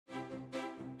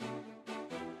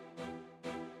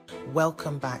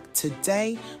welcome back.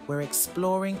 Today we're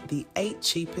exploring the 8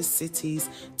 cheapest cities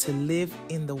to live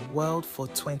in the world for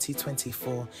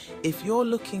 2024. If you're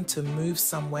looking to move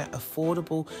somewhere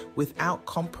affordable without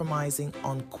compromising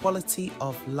on quality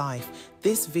of life,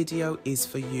 this video is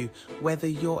for you. Whether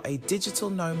you're a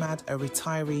digital nomad, a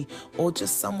retiree, or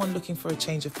just someone looking for a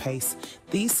change of pace,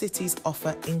 these cities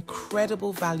offer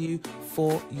incredible value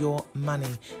for your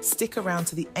money. Stick around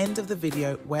to the end of the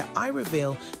video where I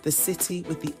reveal the city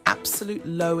with the absolute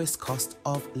lowest cost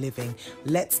of living.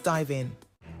 Let's dive in.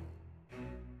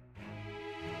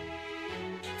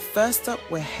 First up,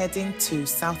 we're heading to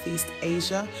Southeast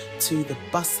Asia, to the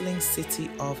bustling city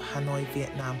of Hanoi,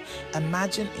 Vietnam.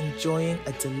 Imagine enjoying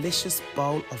a delicious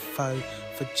bowl of pho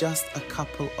for just a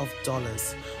couple of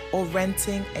dollars, or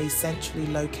renting a centrally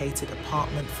located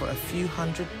apartment for a few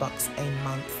 $100 a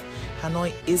month.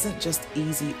 Hanoi isn't just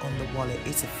easy on the wallet,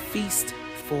 it's a feast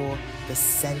for the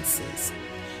senses.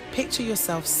 Picture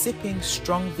yourself sipping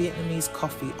strong Vietnamese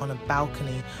coffee on a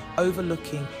balcony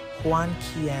overlooking Hoan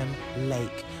Kiem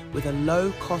Lake. With a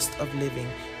low cost of living,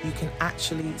 you can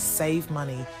actually save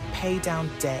money, pay down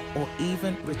debt, or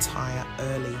even retire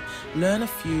early. Learn a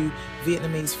few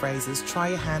Vietnamese phrases, try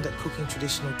your hand at cooking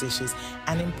traditional dishes,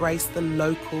 and embrace the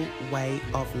local way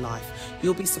of life.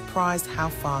 You'll be surprised how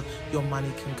far your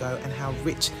money can go and how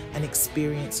rich an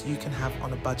experience you can have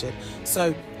on a budget.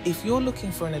 So if you're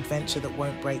looking for an adventure that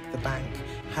won't break the bank,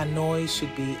 Hanoi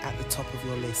should be at the top of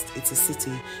your list. It's a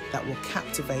city that will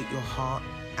captivate your heart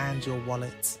and your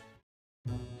wallet.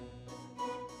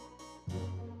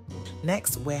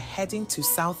 Next, we're heading to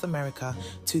South America,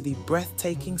 to the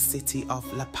breathtaking city of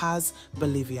La Paz,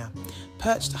 Bolivia.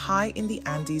 Perched high in the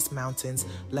Andes Mountains,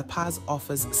 La Paz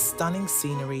offers stunning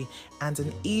scenery and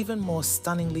an even more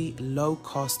stunningly low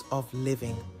cost of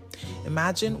living.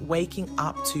 Imagine waking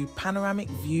up to panoramic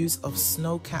views of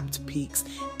snow-capped peaks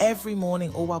every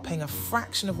morning, all while paying a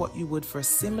fraction of what you would for a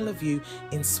similar view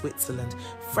in Switzerland.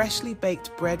 Freshly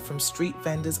baked bread from street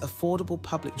vendors, affordable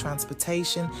public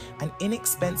transportation, and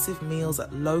inexpensive meals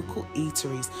at local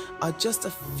eateries are just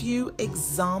a few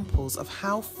examples of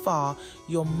how far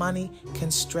your money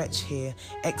can stretch here.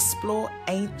 Explore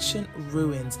ancient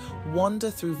ruins,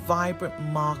 wander through vibrant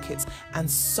markets, and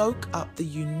soak up the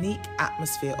unique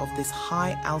atmosphere of this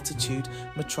high-altitude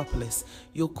metropolis.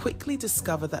 You'll quickly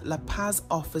discover that La Paz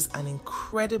offers an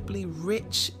incredibly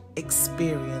rich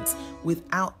experience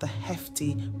without the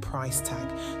hefty price tag.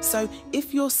 So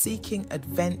if you're seeking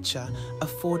adventure,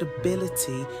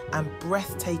 affordability, and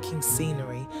breathtaking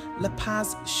scenery, La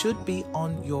Paz should be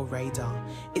on your radar.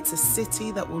 It's a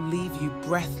city that will leave you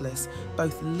breathless,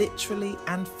 both literally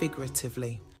and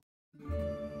figuratively.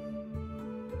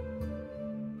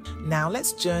 Now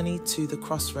let's journey to the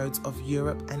crossroads of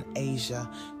Europe and Asia,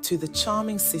 to the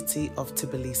charming city of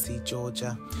Tbilisi,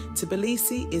 Georgia.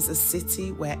 Tbilisi is a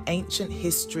city where ancient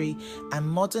history and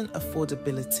modern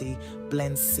affordability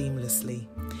blend seamlessly.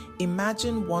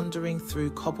 Imagine wandering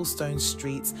through cobblestone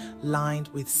streets lined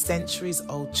with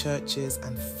centuries-old churches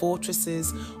and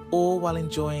fortresses, all while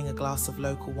enjoying a glass of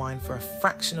local wine for a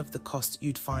fraction of the cost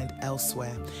you'd find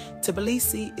elsewhere.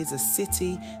 Tbilisi is a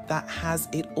city that has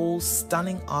it all: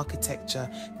 stunning architecture,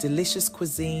 delicious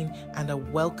cuisine, and a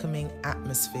welcoming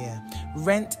atmosphere.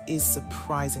 Rent is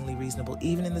surprisingly reasonable,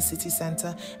 even in the city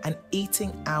centre, and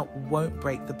eating out won't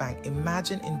break the bank.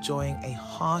 Imagine enjoying a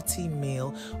hearty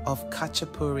meal of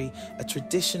khachapuri, a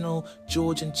traditional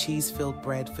Georgian cheese-filled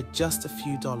bread, for just a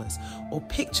few dollars. Or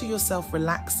picture yourself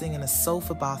relaxing in a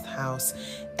sulphur bath house,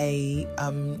 a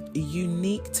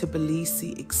unique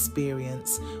Tbilisi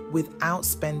experience without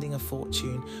spending a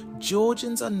fortune.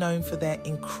 Georgians are known for their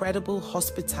incredible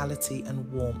hospitality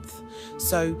and warmth.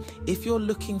 So if you're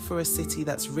looking for a city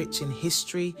that's rich in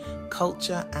history,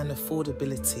 culture, and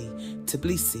affordability,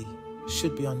 Tbilisi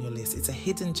should be on your list. It's a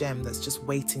hidden gem that's just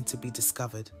waiting to be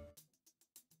discovered.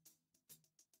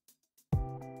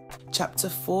 Chapter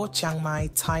 4, Chiang Mai,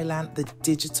 Thailand, the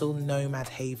digital nomad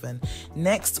haven.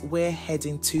 Next, we're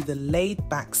heading to the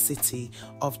laid-back city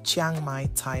of Chiang Mai,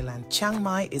 Thailand. Chiang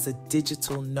Mai is a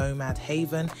digital nomad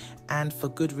haven, and for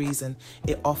good reason.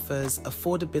 It offers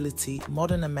affordability,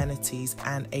 modern amenities,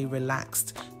 and a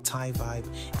relaxed Thai vibe.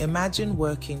 Imagine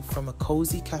working from a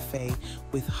cozy cafe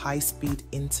with high-speed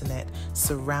internet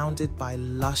surrounded by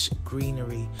lush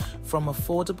greenery. From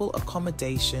affordable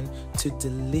accommodation to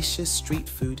delicious street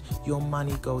food, your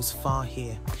money goes far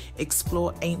here.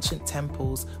 Explore ancient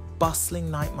temples,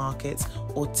 bustling night markets,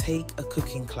 or take a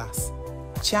cooking class.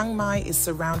 Chiang Mai is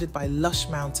surrounded by lush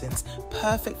mountains,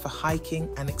 perfect for hiking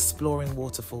and exploring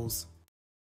waterfalls.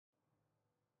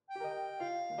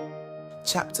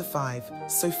 Chapter 5,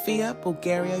 Sofia,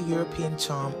 Bulgaria European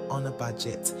Charm on a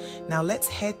Budget. Now let's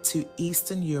head to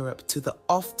Eastern Europe to the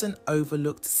often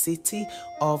overlooked city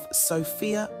of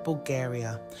Sofia,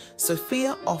 Bulgaria.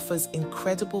 Sofia offers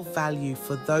incredible value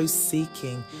for those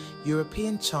seeking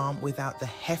European charm without the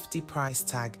hefty price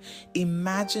tag.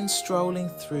 Imagine strolling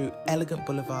through elegant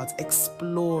boulevards,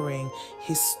 exploring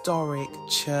historic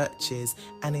churches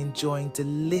and enjoying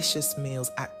delicious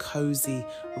meals at cozy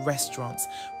restaurants.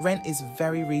 Rent is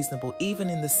very reasonable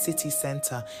even in the city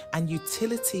centre, and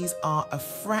utilities are a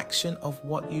fraction of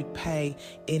what you'd pay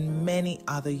in many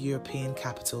other European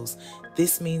capitals.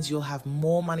 This means you'll have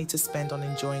more money to spend on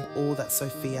enjoying all that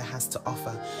Sofia has to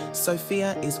offer.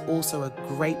 Sofia is also a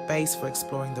great base for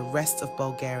exploring the rest of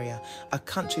Bulgaria, a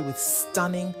country with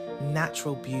stunning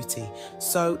natural beauty.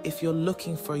 So if you're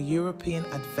looking for a European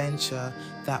adventure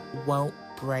that won't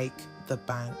break the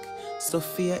bank,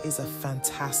 Sofia is a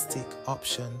fantastic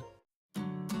option.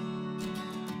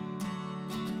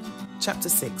 Chapter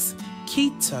 6,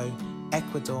 Quito,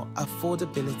 Ecuador,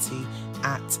 affordability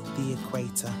at the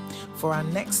equator. For our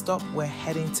next stop, we're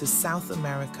heading to South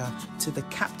America to the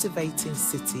captivating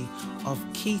city of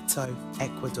Quito,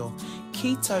 Ecuador.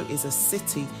 Quito is a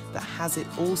city that has it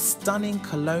all: stunning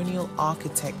colonial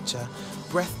architecture,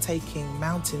 breathtaking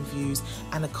mountain views,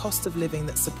 and a cost of living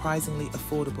that's surprisingly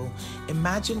affordable.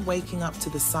 Imagine waking up to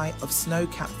the sight of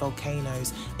snow-capped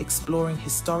volcanoes, exploring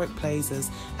historic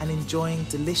plazas, and enjoying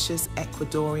delicious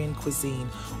Ecuadorian cuisine,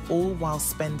 all while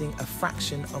spending a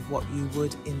fraction of what you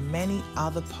would in many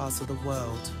other parts of the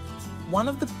world. One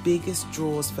of the biggest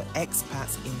draws for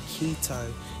expats in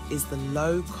Quito is the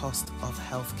low cost of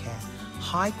healthcare.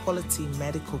 High-quality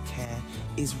medical care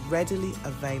is readily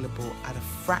available at a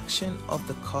fraction of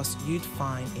the cost you'd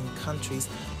find in countries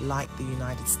like the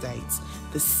United States.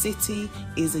 The city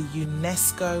is a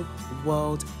UNESCO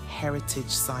World Heritage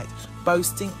Site,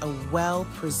 boasting a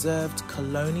well-preserved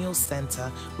colonial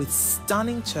center with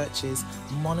stunning churches,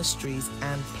 monasteries,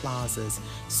 and plazas.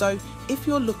 So if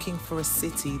you're looking for a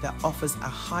city that offers a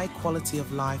high quality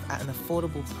of life at an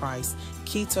affordable price,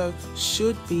 Quito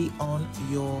should be on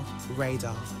your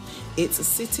radar. It's a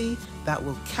city that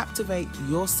will captivate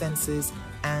your senses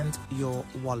and your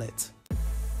wallet.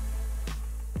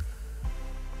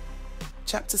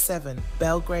 Chapter 7,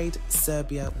 Belgrade,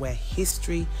 Serbia, where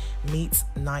history meets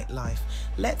nightlife.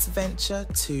 Let's venture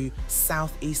to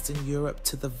southeastern Europe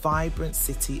to the vibrant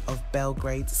city of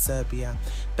Belgrade, Serbia.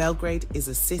 Belgrade is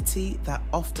a city that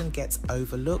often gets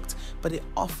overlooked, but it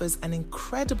offers an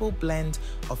incredible blend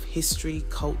of history,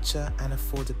 culture, and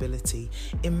affordability.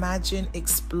 Imagine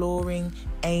exploring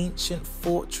ancient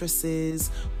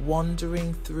fortresses,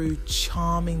 wandering through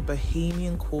charming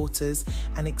bohemian quarters,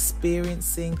 and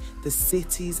experiencing the city's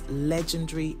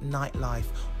legendary nightlife,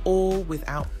 all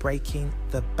without breaking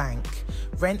the bank.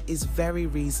 Rent is very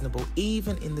reasonable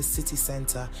even in the city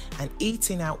centre, and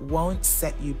eating out won't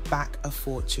set you back a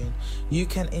fortune. You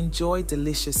can enjoy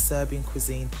delicious Serbian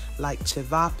cuisine like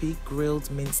cevapi, grilled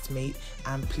minced meat,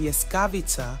 and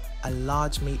pljeskavica, a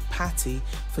large meat patty,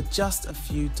 for just a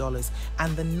few dollars.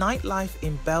 And the nightlife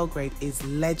in Belgrade is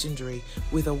legendary,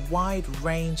 with a wide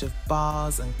range of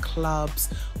bars and clubs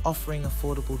offering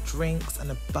affordable drinks and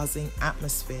a buzzing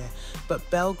atmosphere. But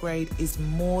Belgrade is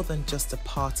more than just a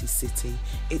party city.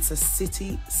 It's a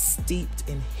city steeped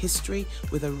in history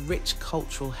with a rich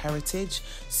cultural heritage.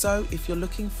 So if you're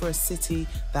looking for a city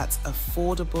that's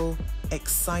affordable,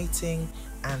 exciting,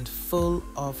 and full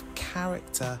of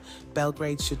character,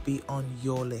 Belgrade should be on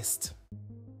your list.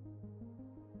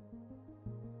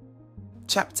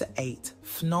 Chapter 8,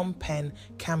 Phnom Penh,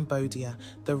 Cambodia,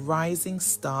 the rising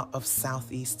star of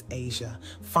Southeast Asia.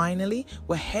 Finally,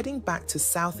 we're heading back to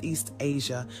Southeast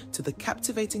Asia to the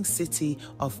captivating city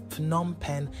of Phnom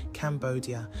Penh,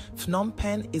 Cambodia. Phnom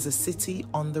Penh is a city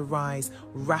on the rise,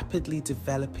 rapidly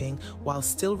developing while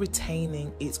still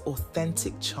retaining its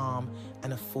authentic charm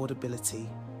and affordability.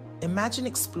 Imagine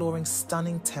exploring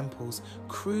stunning temples,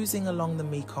 cruising along the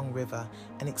Mekong River,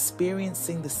 and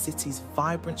experiencing the city's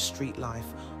vibrant street life,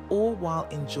 all while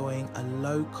enjoying a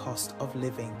low cost of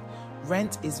living.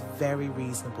 Rent is very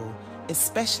reasonable,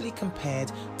 especially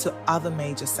compared to other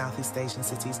major Southeast Asian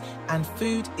cities, and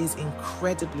food is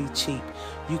incredibly cheap.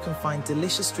 You can find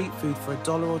delicious street food for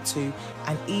 $1 or $2,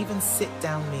 and even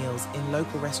sit-down meals in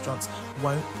local restaurants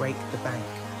won't break the bank.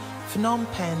 Phnom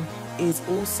Penh is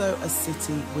also a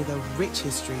city with a rich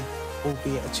history,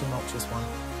 albeit a tumultuous one.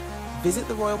 Visit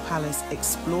the Royal Palace,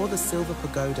 explore the Silver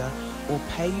Pagoda, or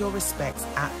pay your respects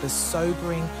at the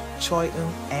sobering Choi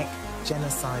Um Ek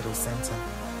Genocidal Center.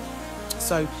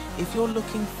 So if you're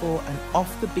looking for an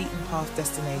off-the-beaten-path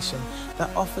destination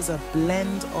that offers a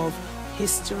blend of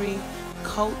history,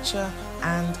 culture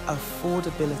and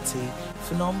affordability,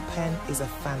 Phnom Penh is a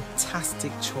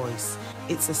fantastic choice.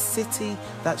 It's a city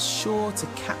that's sure to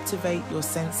captivate your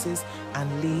senses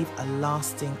and leave a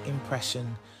lasting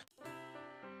impression.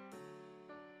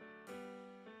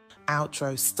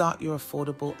 Outro, start your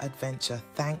affordable adventure.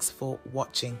 Thanks for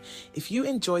watching. If you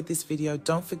enjoyed this video,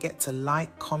 don't forget to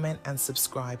like, comment and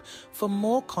subscribe for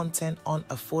more content on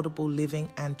affordable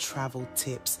living and travel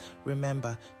tips.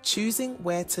 Remember, choosing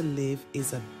where to live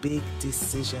is a big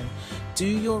decision. Do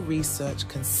your research,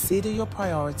 consider your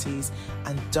priorities,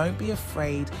 and don't be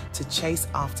afraid to chase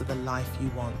after the life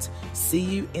you want. See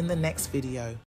you in the next video.